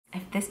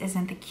If this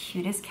isn't the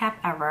cutest cap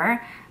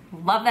ever.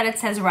 Love that it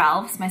says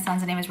Ralph's. My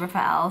son's name is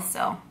Raphael,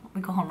 so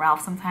we call him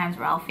Ralph sometimes,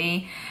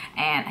 Ralphie.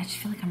 And I just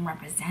feel like I'm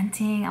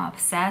representing, I'm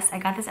obsessed. I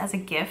got this as a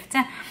gift.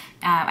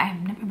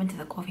 I've never been to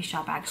the coffee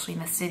shop actually in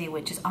the city,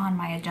 which is on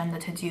my agenda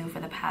to do for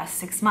the past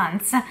 6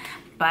 months.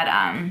 But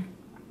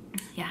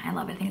yeah, I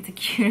love it. I think it's the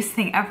cutest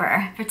thing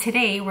ever. For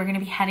today, we're gonna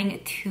be heading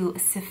to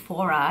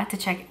Sephora to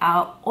check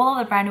out all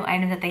of the brand new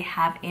items that they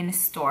have in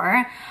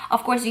store.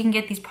 Of course, you can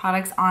get these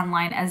products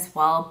online as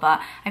well,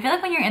 but I feel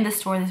like when you're in the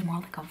store, there's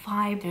more like a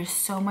vibe. There's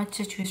so much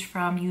to choose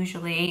from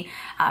usually.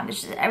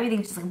 There's just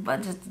everything, just like a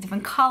bunch of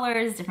different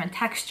colors, different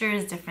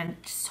textures,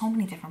 so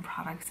many different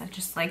products that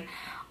just like,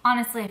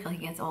 honestly, I feel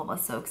like it gets all of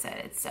us so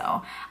excited.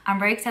 So I'm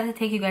very excited to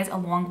take you guys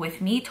along with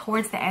me.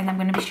 Towards the end, I'm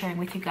gonna be sharing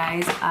with you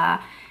guys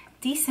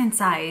decent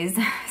sized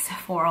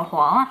Sephora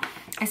haul.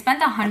 I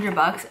spent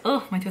 $100.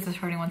 Oh, my tooth is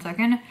hurting, 1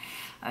 second.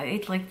 I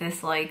ate like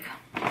this like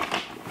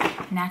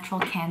natural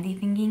candy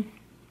thingy.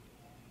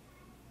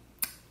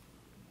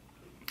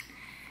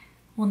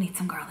 We'll need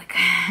some garlic.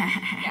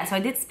 Yeah, so I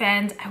did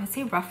spend, I would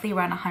say roughly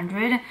around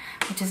 100,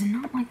 which is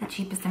not like the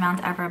cheapest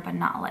amount ever, but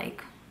not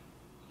like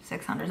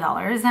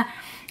 $600.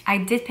 I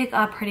did pick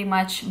up pretty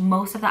much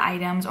most of the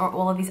items, or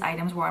all of these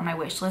items were on my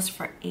wish list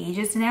for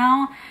ages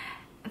now,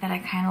 that I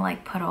kind of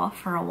like put off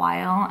for a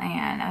while,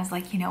 and I was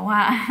like, you know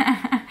what?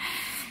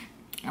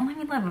 Let me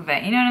live a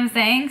bit, you know what I'm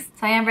saying?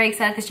 So I am very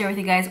excited to share with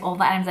you guys all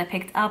the items I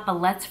picked up, but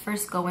let's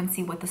first go and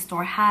see what the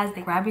store has.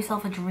 Grab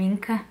yourself a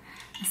drink, a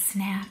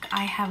snack.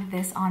 I have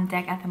this on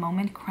deck at the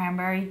moment,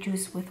 cranberry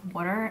juice with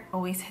water,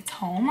 always hits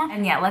home.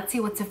 And yeah, let's see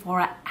what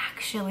Sephora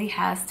actually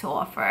has to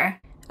offer.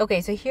 Okay,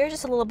 so here's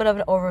just a little bit of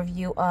an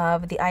overview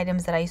of the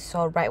items that I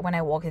saw right when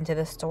I walked into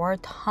the store.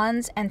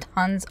 Tons and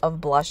tons of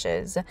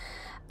blushes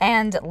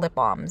and lip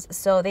balms.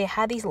 So they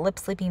had these lip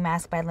sleeping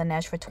masks by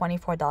Laneige for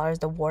 $24,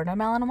 the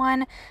watermelon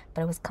one,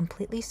 but it was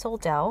completely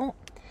sold out.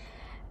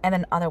 And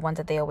then other ones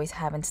that they always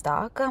have in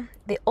stock.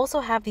 They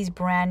also have these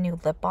brand new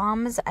lip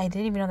balms. I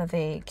didn't even know that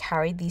they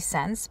carried these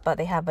scents, but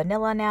they have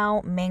vanilla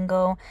now,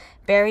 mango,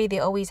 berry. They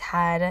always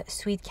had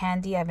sweet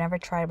candy. I've never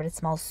tried, but it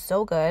smells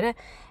so good.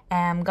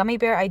 Gummy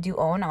bear I do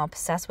own. I'm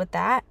obsessed with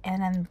that.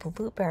 And then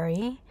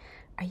blueberry.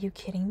 Are you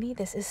kidding me?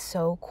 This is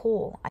so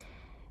cool.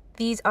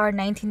 These are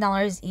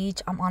 $19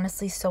 each. I'm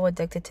honestly so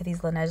addicted to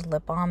these Laneige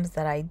lip balms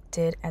that I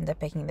did end up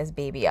picking this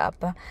baby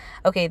up.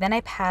 Okay, then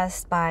I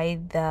passed by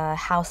the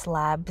House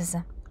Labs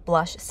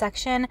blush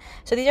section.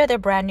 So these are their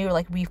brand new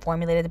like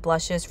reformulated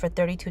blushes for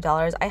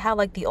 $32. I have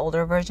like the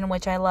older version,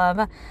 which I love.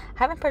 I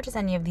haven't purchased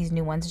any of these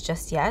new ones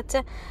just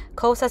yet.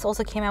 Kosas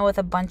also came out with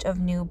a bunch of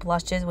new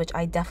blushes, which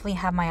I definitely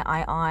have my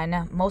eye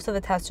on. Most of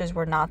the testers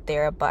were not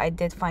there, but I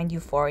did find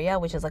Euphoria,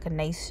 which is like a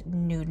nice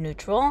nude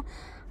neutral.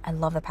 I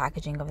love the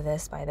packaging of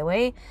this, by the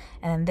way.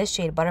 And then this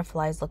shade,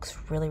 Butterflies, looks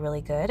really,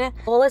 really good.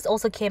 Flawless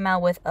also came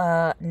out with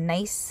a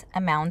nice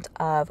amount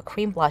of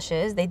cream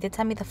blushes. They did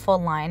send me the full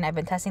line. I've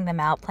been testing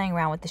them out, playing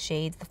around with the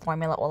shades, the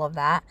formula, all of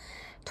that.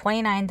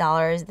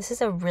 $29. This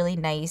is a really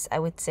nice, I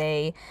would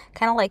say,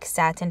 kind of like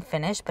satin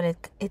finish, but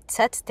it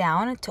sets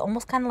down to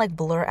almost kind of like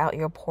blur out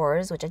your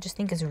pores, which I just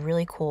think is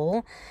really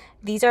cool.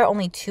 These are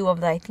only 2 of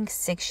the, I think,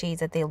 6 shades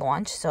that they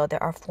launched. So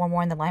there are 4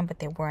 more in the line, but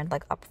they weren't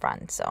like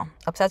upfront. So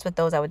obsessed with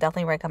those. I would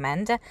definitely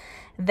recommend.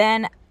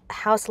 Then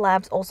House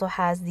Labs also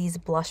has these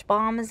blush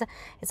bombs.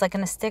 It's like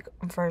in a stick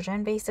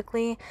version,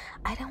 basically.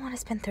 I don't want to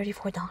spend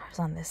 $34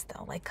 on this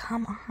though. Like,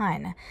 come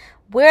on.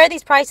 Where are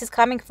these prices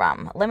coming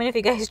from? Let me know if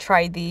you guys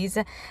tried these.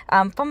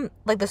 From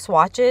like the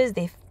swatches,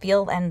 they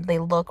feel and they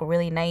look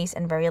really nice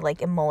and very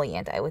like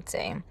emollient, I would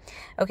say.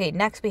 Okay,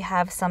 next we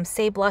have some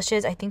Say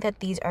blushes. I think that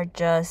these are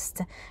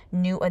just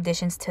new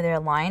additions to their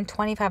line.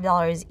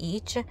 $25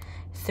 each.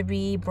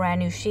 3 brand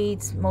new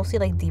shades, mostly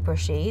like deeper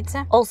shades.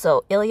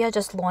 Also, Ilia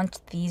just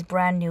launched these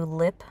brand new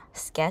lip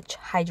sketch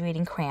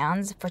hydrating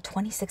crayons for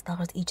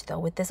 $26 each though.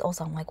 With this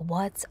also, I'm like,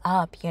 what's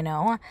up, you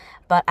know?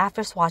 But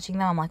after swatching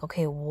them, I'm like,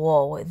 okay,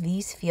 whoa,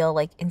 these feel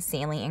like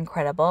insanely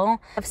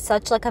incredible. Have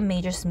such like a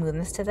major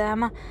smoothness to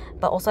them,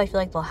 but also I feel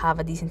like they'll have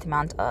a decent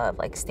amount of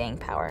like staying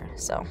power.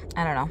 So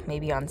I don't know,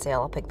 maybe on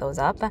sale I'll pick those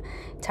up.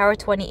 Tower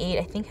 28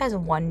 I think has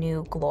 1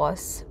 new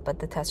gloss, but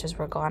the testers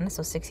were gone,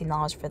 so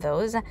 $16 for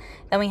those.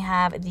 Then we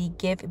have the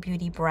Give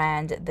Beauty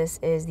brand. This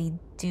is the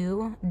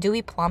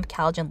Dewy Plump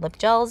Collagen Lip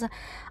Gels.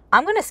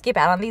 I'm gonna skip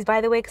out on these, by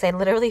the way, because I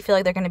literally feel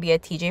like they're gonna be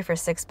at TJ for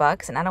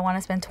 $6 and I don't want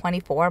to spend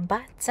 $24,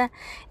 but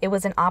it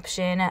was an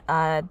option.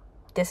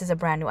 This is a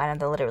brand new item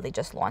that literally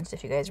just launched,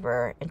 if you guys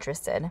were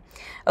interested.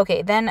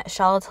 Okay, then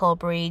Charlotte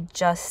Tilbury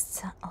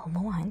just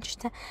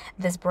launched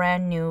this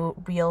brand new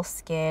Real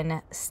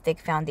Skin Stick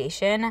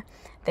Foundation.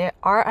 There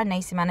are a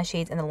nice amount of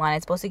shades in the line.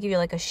 It's supposed to give you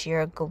like a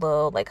sheer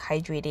glow, like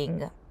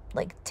hydrating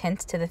like tint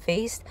to the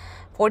face.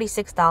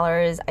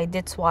 $46. I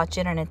did swatch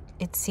it and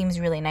it seems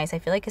really nice. I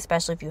feel like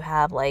especially if you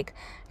have like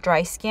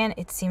dry skin,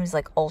 it seems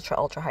like ultra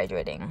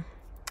hydrating.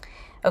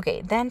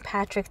 Okay, then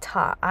Patrick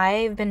Ta.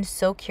 I've been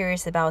so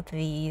curious about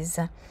these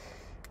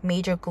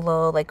Major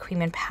Glow like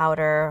cream and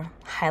powder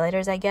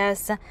highlighters, I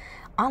guess.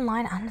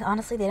 Online,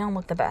 honestly, they don't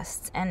look the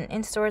best, and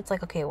in store it's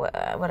like, okay,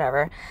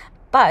 whatever.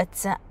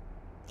 But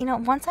you know,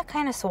 once I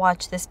kind of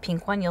swatch this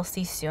pink one, you'll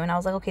see soon, I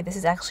was like, okay, this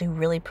is actually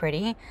really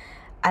pretty.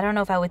 I don't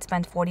know if I would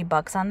spend 40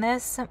 bucks on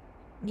this.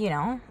 You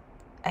know,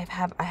 I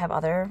have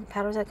other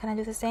powders that kind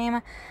of do the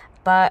same,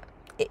 but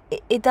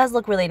it does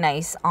look really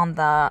nice on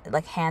the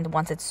like hand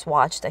once it's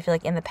swatched. I feel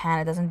like in the pan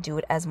it doesn't do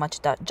it as much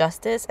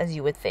justice as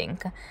you would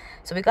think.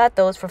 So we got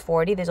those for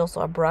 40. There's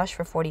also a brush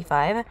for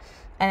 45. And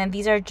then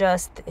these are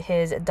just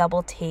his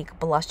double take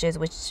blushes,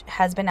 which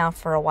has been out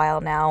for a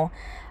while now.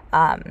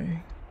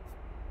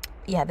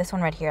 Yeah, this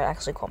one right here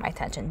actually caught my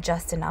attention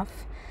just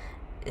enough.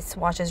 It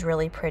swatches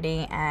really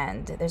pretty,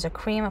 and there's a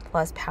cream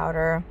plus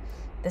powder.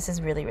 This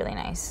is really, really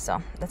nice.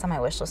 So that's on my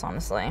wish list,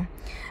 honestly.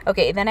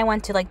 Okay, then I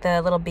went to like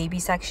the little baby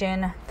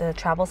section, the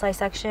travel size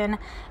section,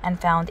 and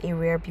found a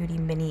Rare Beauty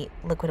mini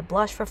liquid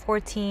blush for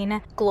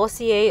 14.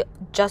 Glossier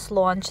just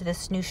launched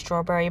this new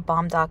strawberry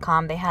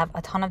bomb.com. They have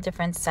a ton of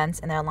different scents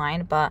in their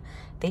line, but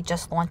they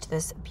just launched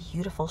this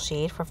beautiful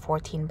shade for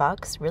 14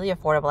 bucks. Really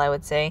affordable, I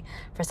would say,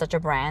 for such a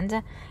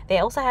brand. They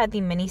also had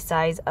the mini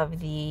size of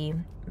the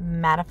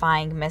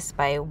mattifying mist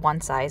by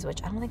One Size,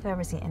 which I don't think I've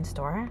ever seen in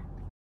store.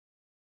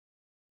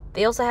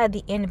 They also had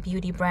the In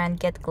Beauty brand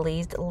Get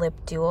Glazed Lip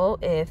Duo,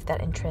 if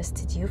that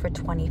interested you, for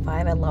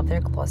 25. I love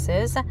their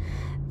glosses.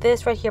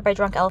 This right here by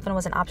Drunk Elephant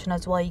was an option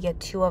as well. You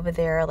get 2 of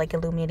their like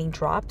illuminating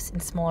drops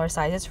in smaller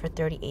sizes for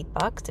 38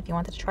 bucks if you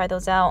wanted to try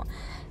those out.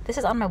 This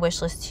is on my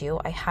wish list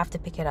too. I have to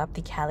pick it up,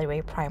 the Cali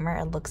Ray primer.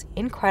 It looks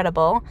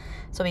incredible,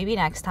 so maybe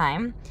next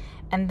time.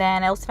 And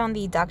then I also found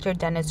the Dr.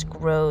 Dennis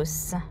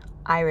Gross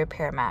Eye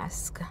Repair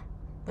Mask,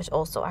 which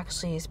also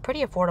actually is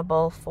pretty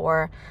affordable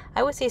for,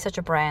 I would say, such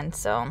a brand.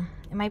 So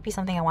it might be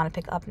something I want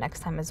to pick up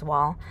next time as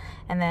well.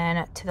 And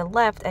then to the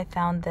left, I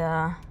found the,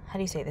 how do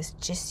you say this,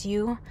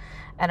 Jisoo,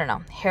 I don't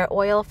know, hair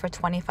oil for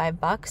 25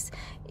 bucks.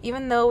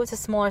 Even though it's a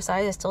smaller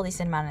size, there's still a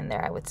decent amount in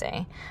there, I would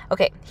say.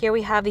 Okay, here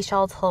we have the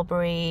Charlotte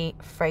Tilbury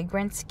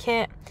fragrance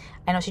kit.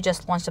 I know she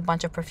just launched a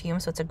bunch of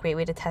perfumes, so it's a great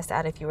way to test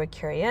out if you were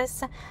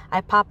curious.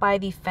 I popped by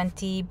the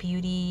Fenty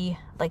Beauty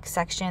like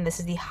section. This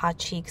is the Hot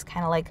Cheeks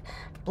kind of like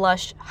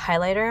blush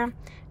highlighter.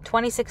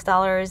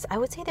 $26. I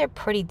would say they're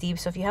pretty deep,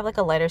 so if you have like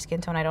a lighter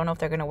skin tone, I don't know if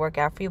they're going to work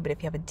out for you, but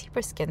if you have a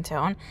deeper skin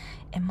tone,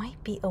 it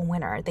might be a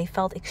winner. They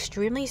felt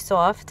extremely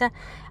soft.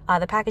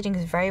 The packaging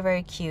is very,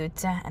 very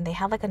cute, and they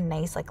have like a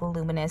nice like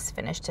luminous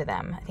finish to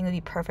them. I think it would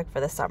be perfect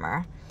for the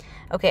summer.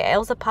 Okay, I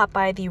also popped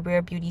by the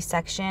Rare Beauty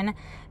section.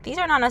 These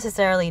are not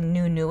necessarily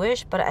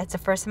newish, but it's the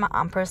first time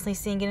I'm personally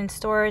seeing it in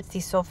store. It's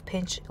the Soft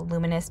Pinch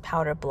Luminous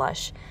Powder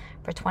Blush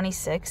for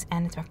 26,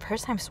 and it's my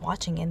first time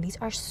swatching it, and these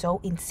are so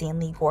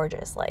insanely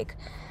gorgeous. Like,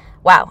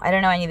 wow, I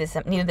don't know I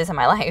needed this in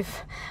my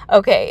life.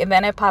 Okay, and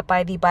then I popped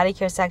by the body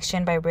care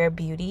section by Rare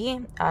Beauty.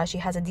 She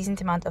has a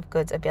decent amount of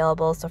goods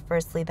available. So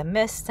firstly, the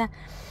mist,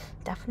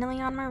 definitely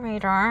on my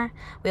radar.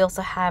 We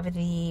also have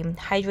the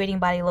hydrating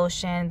body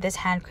lotion. This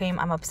hand cream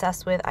I'm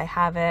obsessed with. I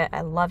have it,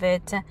 I love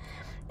it.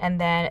 And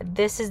then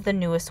this is the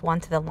newest one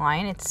to the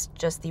line. It's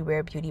just the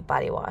Rare Beauty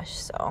body wash.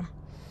 So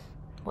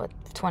what,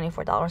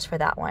 $24 for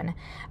that one.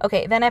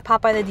 Okay, then I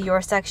popped by the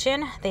Dior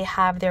section. They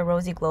have their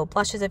Rosy Glow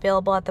blushes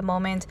available at the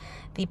moment.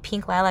 The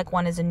pink lilac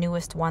one is the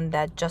newest one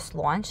that just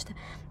launched.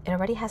 It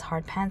already has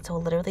hard pan, so it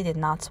literally did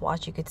not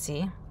swatch, you could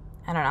see.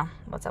 I don't know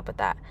what's up with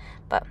that,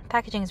 but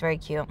packaging is very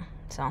cute,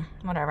 so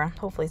whatever.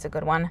 Hopefully it's a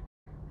good one.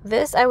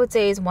 This, I would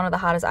say, is one of the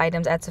hottest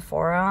items at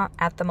Sephora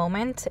at the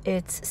moment.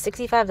 It's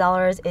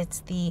 $65.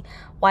 It's the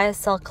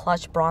YSL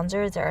Clutch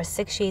Bronzer. There are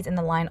 6 shades in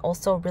the line,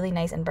 also really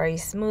nice and very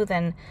smooth,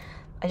 and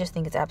I just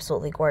think it's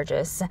absolutely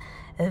gorgeous.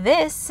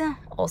 This,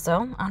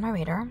 also on my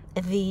radar,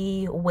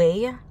 the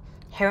Way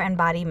Hair and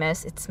Body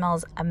Mist. It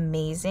smells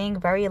amazing,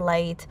 very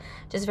light,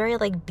 just very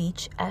like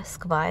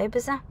beach-esque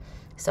vibes.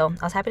 So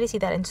I was happy to see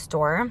that in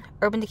store.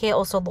 Urban Decay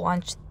also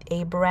launched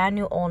a brand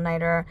new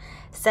all-nighter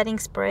setting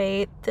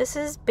spray. This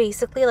is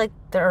basically like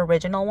the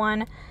original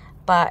one,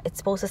 but it's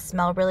supposed to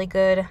smell really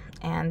good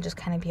and just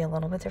kind of be a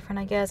little bit different,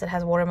 I guess. It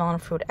has watermelon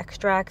fruit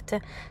extract.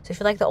 So if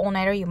you like the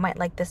all-nighter, you might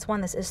like this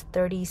one. This is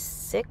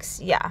 $36.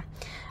 Yeah.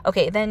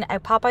 Okay, then I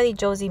popped by the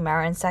Josie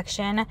Maran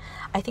section.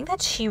 I think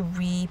that she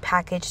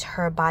repackaged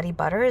her body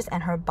butters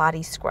and her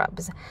body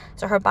scrubs.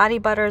 So her body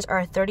butters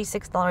are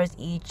 $36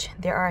 each.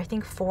 There are, I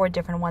think, 4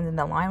 different ones in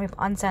the line. We have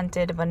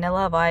unscented,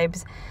 vanilla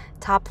vibes,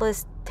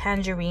 topless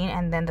tangerine,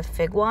 and then the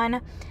fig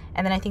one.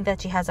 And then I think that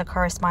she has a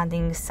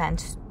corresponding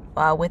scent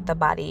with the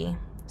body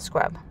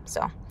scrub.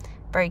 So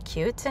very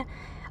cute.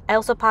 I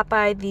also popped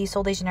by the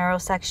Sol de Janeiro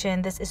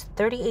section. This is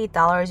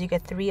 $38. You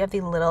get 3 of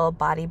the little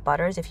body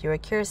butters if you were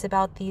curious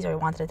about these or you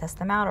wanted to test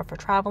them out, or for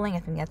traveling. I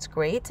think that's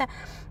great. And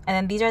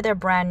then these are their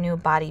brand new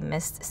body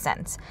mist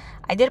scents.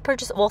 I did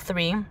purchase all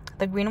 3.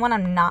 The green one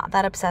I'm not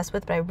that obsessed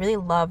with, but I really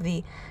love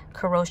the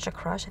Carosha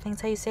Crush, I think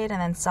that's how you say it. And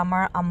then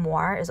Summer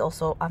Amour is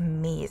also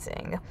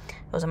amazing.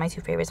 Those are my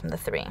 2 favorites from the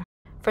 3.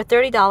 For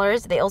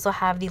 $30, they also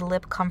have the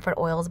Lip Comfort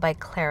Oils by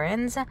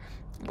Clarins.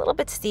 A little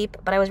bit steep,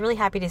 but I was really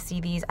happy to see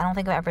these. I don't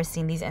think I've ever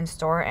seen these in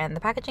store, and the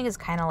packaging is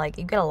kind of like,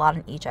 you get a lot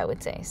in each, I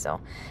would say.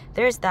 So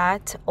there's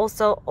that.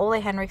 Also,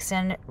 Ole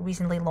Henriksen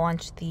recently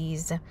launched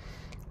these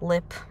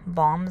lip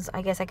balms,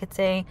 I guess I could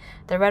say.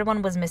 The red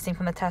one was missing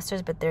from the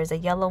testers, but there's a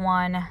yellow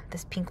one,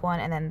 this pink one,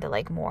 and then the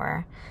like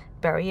more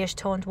berryish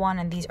toned one,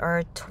 and these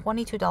are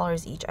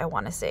 $22 each, I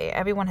want to say.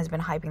 Everyone has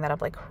been hyping that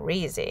up like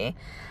crazy.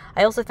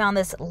 I also found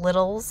this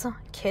Littles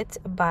kit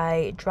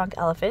by Drunk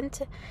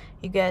Elephant.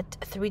 You get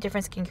 3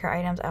 different skincare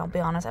items. I'll be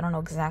honest, I don't know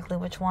exactly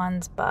which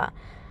ones, but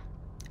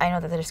I know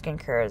that their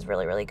skincare is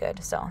really, really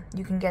good. So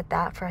you can get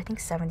that for, I think,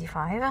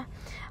 $75.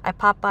 I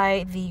popped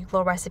by the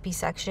Glow Recipe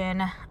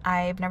section.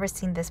 I've never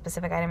seen this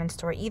specific item in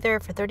store either,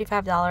 for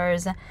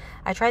 $35.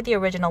 I tried the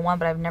original one,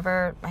 but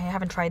I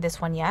haven't tried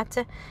this one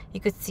yet. You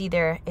could see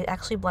there, it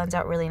actually blends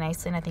out really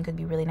nicely, and I think it would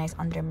be really nice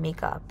under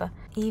makeup.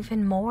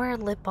 Even more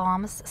lip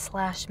balms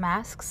 /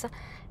 masks.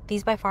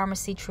 These by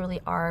Pharmacy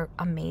truly are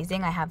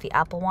amazing. I have the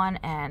apple one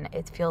and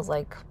it feels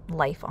like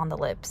life on the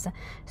lips.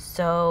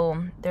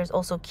 So there's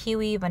also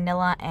kiwi,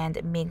 vanilla,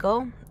 and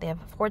mango. They have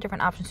 4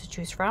 different options to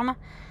choose from.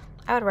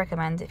 I would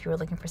recommend if you were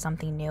looking for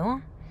something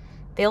new.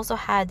 They also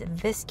had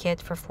this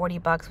kit for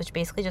 $40, which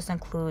basically just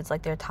includes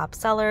like their top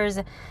sellers,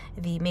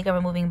 the makeup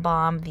removing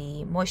balm,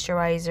 the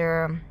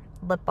moisturizer,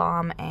 lip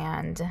balm,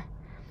 and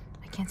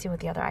I can't see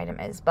what the other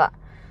item is, but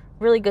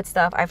really good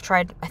stuff. I've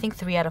tried, I think,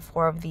 3 out of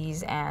 4 of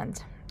these,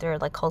 and they're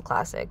like cult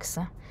classics.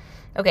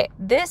 Okay,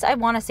 this I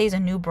want to say is a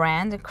new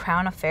brand,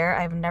 Crown Affair.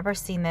 I've never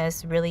seen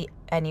this really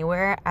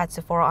anywhere at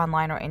Sephora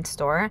online or in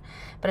store,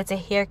 but it's a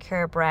hair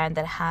care brand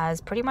that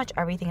has pretty much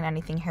everything and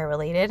anything hair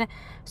related.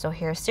 So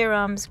hair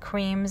serums,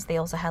 creams. They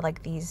also had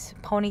like these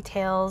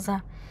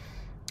ponytails,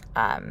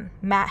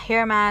 matte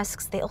hair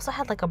masks. They also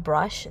had like a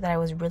brush that I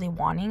was really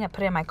wanting. I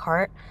put it in my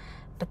cart,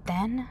 but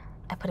then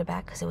I put it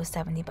back because it was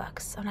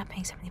 $70. I'm not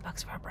paying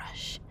 $70 for a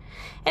brush.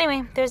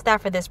 Anyway, there's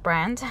that for this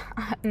brand.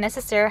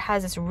 Necessaire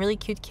has this really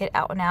cute kit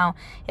out now.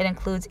 It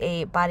includes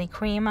a body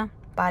cream,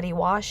 body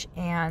wash,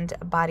 and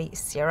body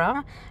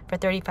serum for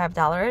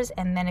 $35.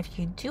 And then if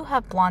you do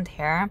have blonde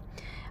hair,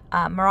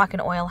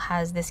 Moroccan Oil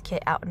has this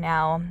kit out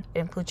now. It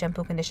includes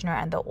shampoo, conditioner,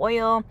 and the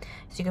oil.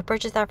 So you can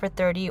purchase that for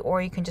 $30,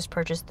 or you can just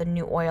purchase the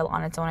new oil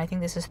on its own. I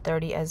think this is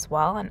 $30 as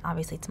well, and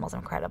obviously it smells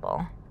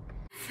incredible.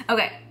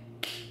 Okay,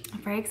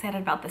 I'm very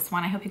excited about this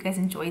one. I hope you guys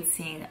enjoyed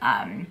seeing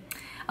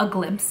a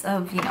glimpse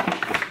of, you know,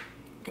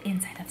 the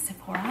inside of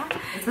Sephora.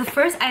 So the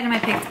first item I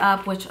picked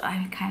up, which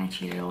I kind of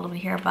cheated a little bit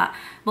here, but,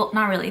 well,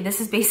 not really. This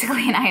is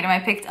basically an item I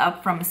picked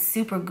up from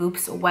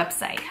Supergoop's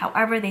website.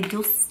 However, they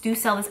do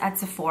sell this at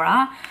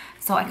Sephora,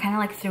 so I kind of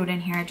like threw it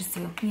in here just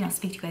to, you know,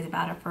 speak to you guys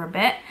about it for a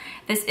bit.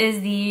 This is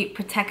the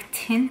Protect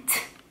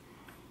Tint,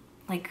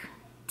 like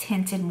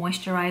tinted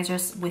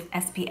moisturizers with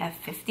SPF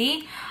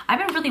 50. I've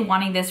been really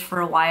wanting this for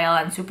a while,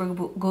 and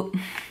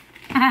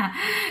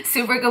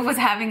Supergoop was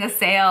having a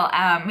sale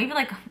maybe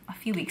like a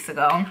few weeks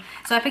ago.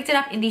 So I picked it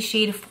up in the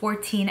shade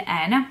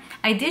 14N.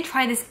 I did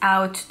try this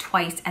out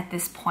twice at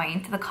this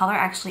point. The color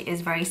actually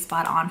is very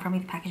spot on for me.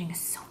 The packaging is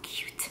so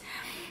cute.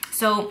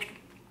 So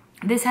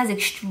this has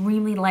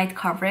extremely light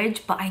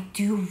coverage, but I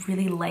do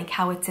really like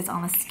how it sits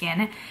on the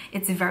skin.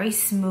 It's very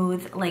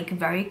smooth, like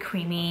very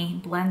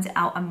creamy, blends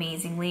out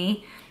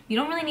amazingly. You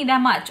don't really need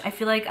that much. I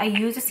feel like I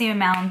use the same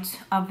amount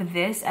of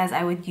this as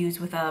I would use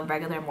with a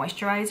regular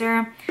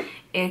moisturizer.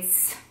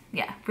 It's,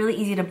 yeah, really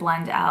easy to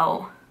blend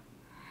out,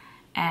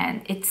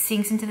 and it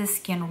sinks into the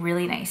skin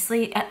really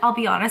nicely. I'll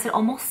be honest, it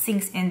almost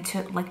sinks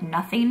into like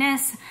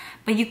nothingness,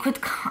 but you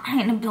could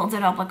kind of build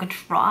it up like a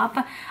drop.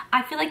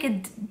 I feel like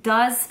it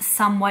does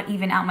somewhat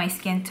even out my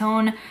skin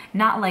tone,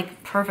 not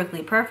like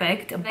perfectly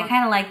perfect, but I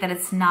kind of like that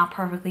it's not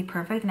perfectly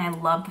perfect, and I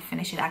love the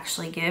finish it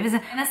actually gives.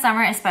 In the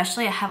summer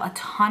especially, I have a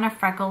ton of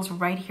freckles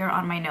right here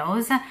on my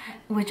nose,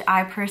 which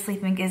I personally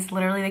think is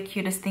literally the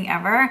cutest thing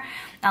ever.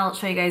 I'll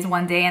show you guys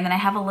one day. And then I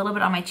have a little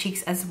bit on my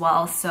cheeks as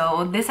well,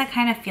 so this I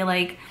kind of feel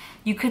like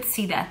you could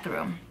see that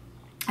through.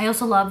 I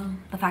also love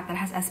the fact that it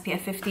has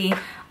SPF 50.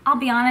 I'll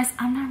be honest,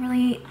 I'm not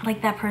really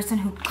like that person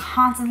who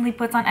constantly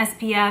puts on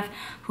SPF,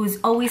 who's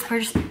always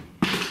purchasing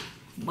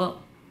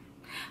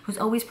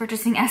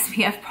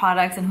SPF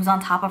products, and who's on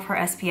top of her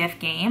SPF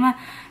game.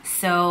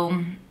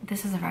 So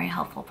this is a very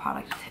helpful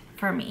product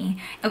for me.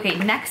 Okay,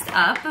 next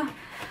up,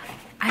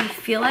 I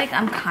feel like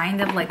I'm kind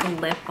of like a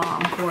lip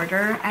balm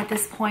hoarder at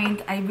this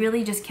point. I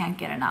really just can't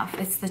get enough.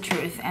 It's the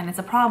truth, and it's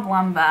a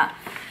problem, but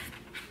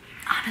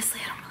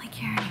honestly, I don't really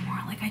care anymore.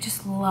 Like, I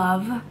just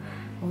love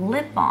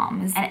lip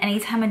balms, and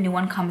anytime a new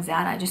one comes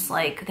out, I just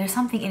like, there's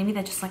something in me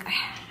that just like, I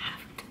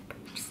have to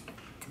purchase it.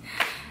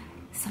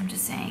 So I'm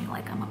just saying,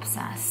 like, I'm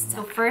obsessed.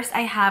 So first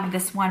I have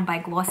this one by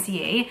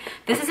Glossier.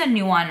 This is a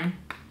new one.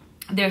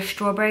 They're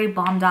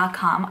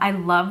strawberrybomb.com. I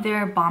love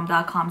their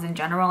bomb.coms in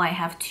general. I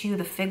have 2,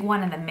 the fig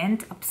one and the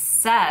mint.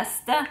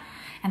 Obsessed.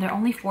 And they're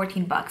only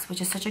 $14,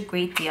 which is such a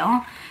great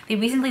deal. They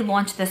recently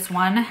launched this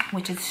one,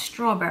 which is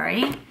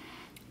strawberry.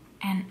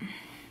 And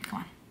come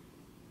on,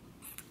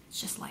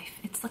 it's just life.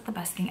 It's like the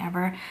best thing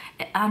ever.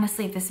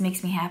 Honestly, if this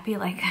makes me happy,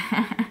 like,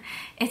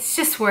 it's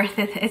just worth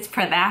it. It's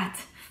for that.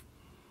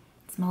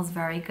 It smells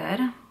very good.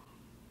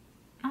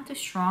 Not too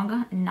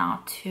strong,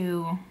 not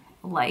too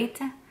light.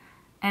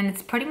 And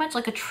it's pretty much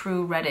like a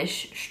true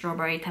reddish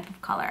strawberry type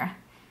of color.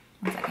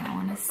 1 second, I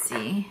want to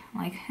see,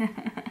 like,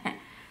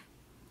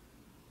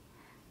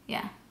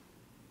 yeah.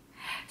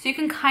 So you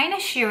can kind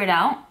of shear it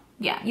out.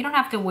 Yeah, you don't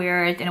have to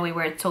wear it in a way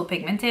where it's so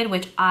pigmented,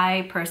 which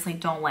I personally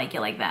don't like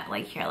it like that.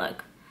 Like here,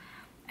 look,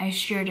 I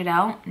sheared it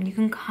out and you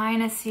can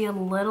kind of see a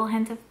little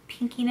hint of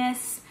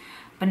pinkiness,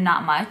 but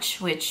not much,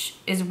 which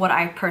is what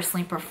I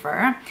personally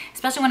prefer.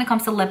 Especially when it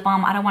comes to lip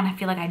balm, I don't want to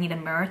feel like I need a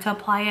mirror to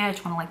apply it. I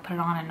just want to like put it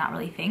on and not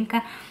really think.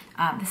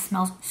 This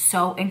smells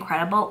so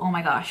incredible. Oh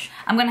my gosh.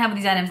 I'm gonna have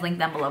these items linked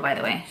down below, by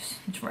the way,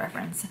 just for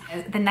reference.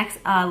 The next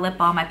lip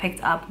balm I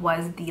picked up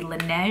was the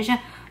Laneige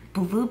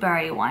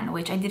Blueberry one,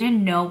 which I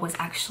didn't know was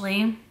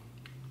actually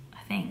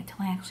a thing until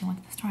I actually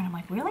went to the store and I'm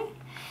like, really?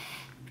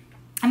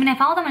 I mean, I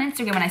followed them on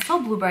Instagram and I saw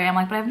Blueberry. I'm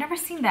like, but I've never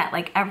seen that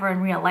like ever in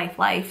real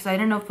life. So I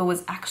didn't know if it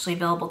was actually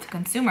available to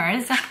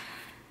consumers.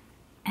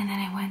 And then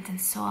I went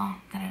and saw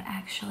that it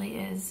actually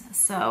is.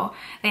 So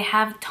they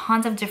have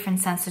tons of different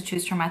scents to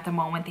choose from at the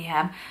moment. They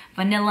have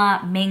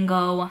vanilla,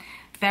 mango,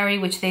 berry,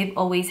 which they've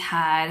always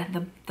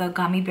had, the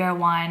gummy bear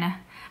one.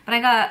 But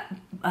I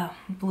got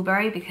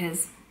blueberry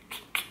because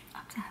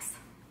obsessed.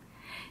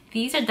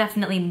 These are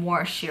definitely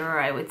more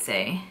sheerer, I would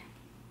say.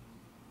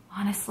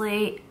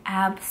 Honestly,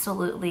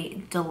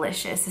 absolutely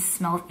delicious. It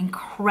smells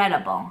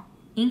incredible.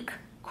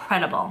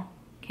 Incredible.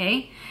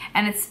 Okay,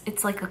 and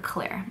it's like a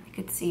clear. You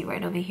could see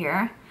right over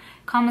here.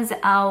 Comes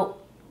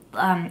out,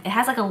 it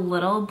has like a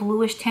little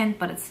bluish tint,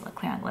 but it's like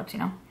clear on the lips, you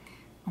know?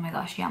 Oh my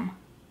gosh, yum.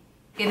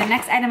 Okay, the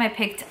next item I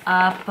picked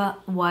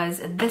up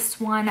was this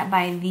one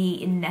by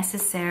the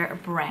Necessaire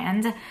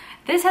brand.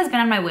 This has been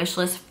on my wish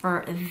list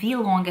for the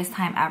longest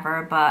time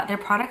ever, but their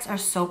products are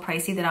so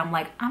pricey that I'm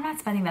like, I'm not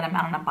spending that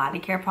amount on a body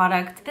care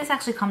product. This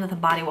actually comes with a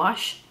body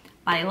wash,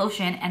 body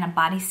lotion, and a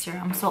body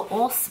serum. So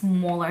all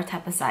smaller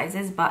type of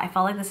sizes, but I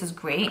felt like this is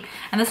great.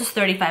 And this was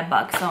 35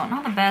 bucks. So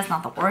not the best,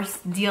 not the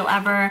worst deal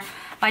ever.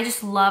 But I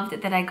just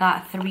loved that I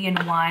got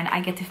 3-in-1.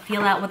 I get to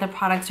feel out what the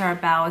products are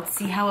about,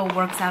 see how it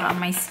works out on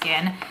my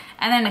skin.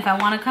 And then if I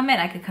want to commit,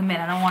 I could commit.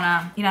 I don't want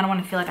to, you know, I don't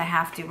want to feel like I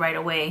have to right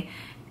away.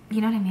 You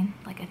know what I mean?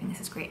 Like, I think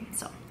this is great.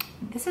 So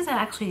this is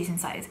actually a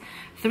decent size.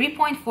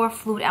 3.4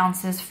 fluid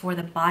ounces for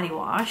the body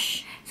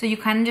wash. So you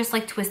kind of just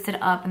like twist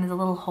it up and there's a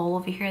little hole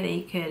over here that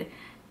you could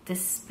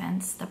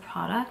dispense the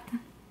product.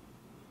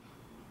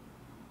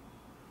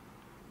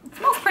 It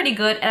smells pretty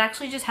good. It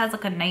actually just has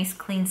like a nice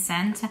clean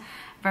scent.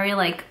 Very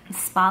like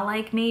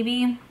spa-like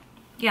maybe.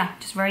 Yeah,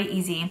 just very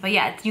easy. But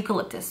yeah, it's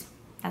eucalyptus.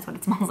 That's what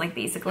it smells like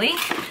basically.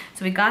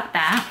 So we got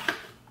that.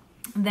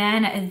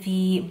 Then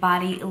the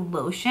body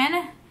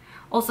lotion.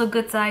 Also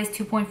good size,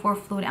 2.4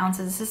 fluid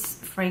ounces. This is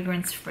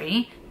fragrance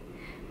free.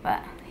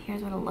 But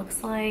here's what it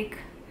looks like.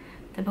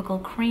 Typical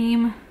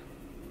cream.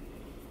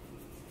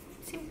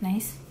 Seems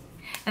nice.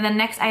 And the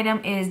next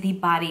item is the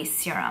body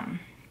serum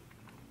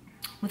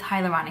with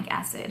hyaluronic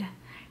acid.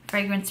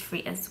 Fragrance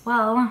free as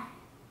well.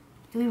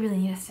 Do we really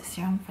need a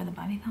serum for the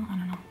body though? I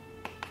don't know.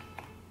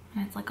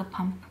 And it's like a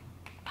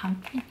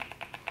pumpkin.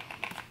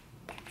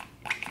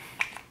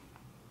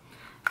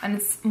 And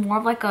it's more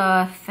of like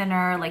a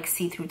thinner, like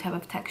see-through type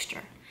of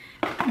texture.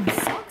 I'm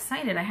so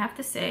excited, I have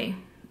to say.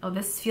 Oh,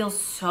 this feels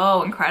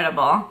so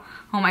incredible.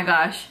 Oh my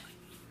gosh.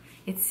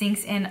 It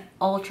sinks in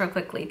ultra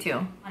quickly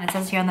too. And it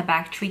says here on the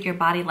back, treat your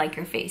body like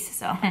your face.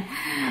 So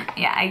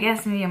yeah, I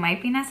guess maybe it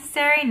might be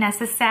necessary,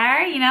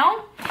 you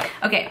know?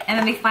 Okay, and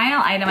then the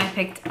final item I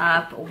picked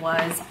up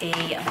was a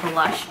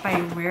blush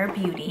by Rare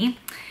Beauty.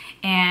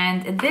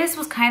 And this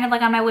was kind of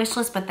like on my wish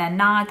list, but then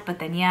not, but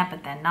then yeah,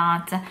 but then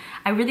not.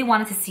 I really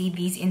wanted to see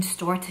these in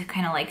store to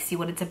kind of like see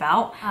what it's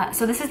about.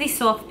 So this is the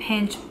Soft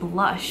Pinch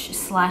blush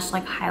slash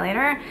like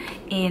highlighter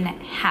in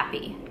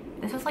Happy.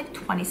 This was like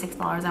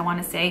 $26, I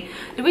want to say.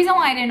 The reason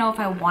why I didn't know if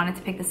I wanted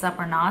to pick this up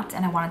or not,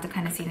 and I wanted to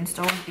kind of see it in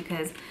store, was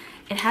because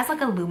it has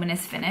like a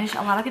luminous finish. A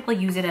lot of people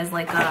use it as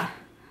like a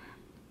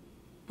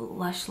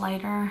blush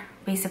lighter,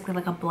 basically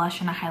like a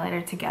blush and a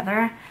highlighter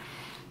together.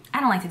 I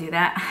don't like to do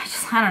that.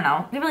 I don't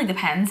know. It really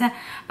depends. But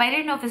I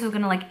didn't know if this was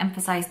gonna like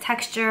emphasize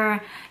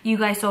texture. You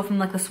guys saw from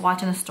like the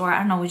swatch in the store. I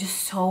don't know, it was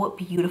just so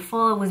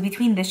beautiful. It was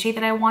between this shade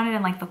that I wanted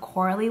and like the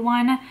corally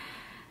one.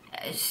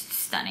 It's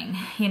stunning,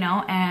 you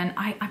know? And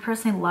I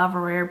personally love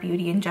Rare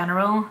Beauty in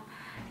general.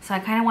 So I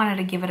kind of wanted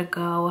to give it a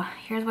go.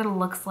 Here's what it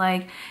looks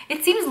like.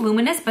 It seems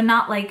luminous, but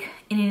not like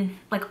in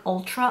like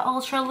ultra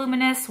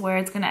luminous where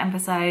it's gonna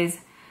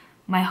emphasize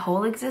my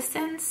whole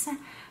existence.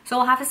 So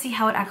we'll have to see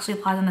how it actually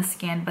applies on the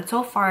skin, but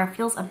so far it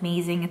feels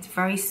amazing. It's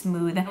very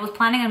smooth. I was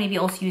planning on maybe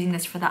also using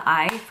this for the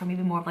eye for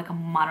maybe more of like a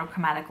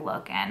monochromatic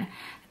look, and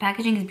the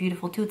packaging is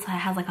beautiful too. It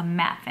has like a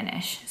matte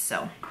finish,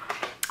 so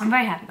I'm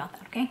very happy about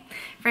that, okay?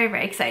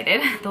 Very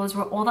excited. Those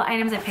were all the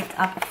items I picked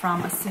up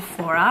from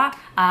Sephora.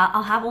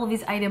 I'll have all of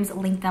these items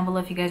linked down below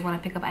if you guys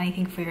want to pick up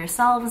anything for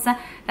yourselves.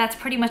 That's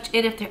pretty much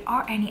it. If there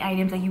are any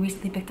items that you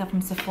recently picked up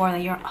from Sephora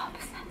that you're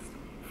obsessed,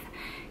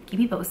 keep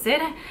me posted,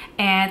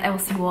 and I will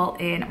see you all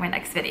in my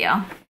next video.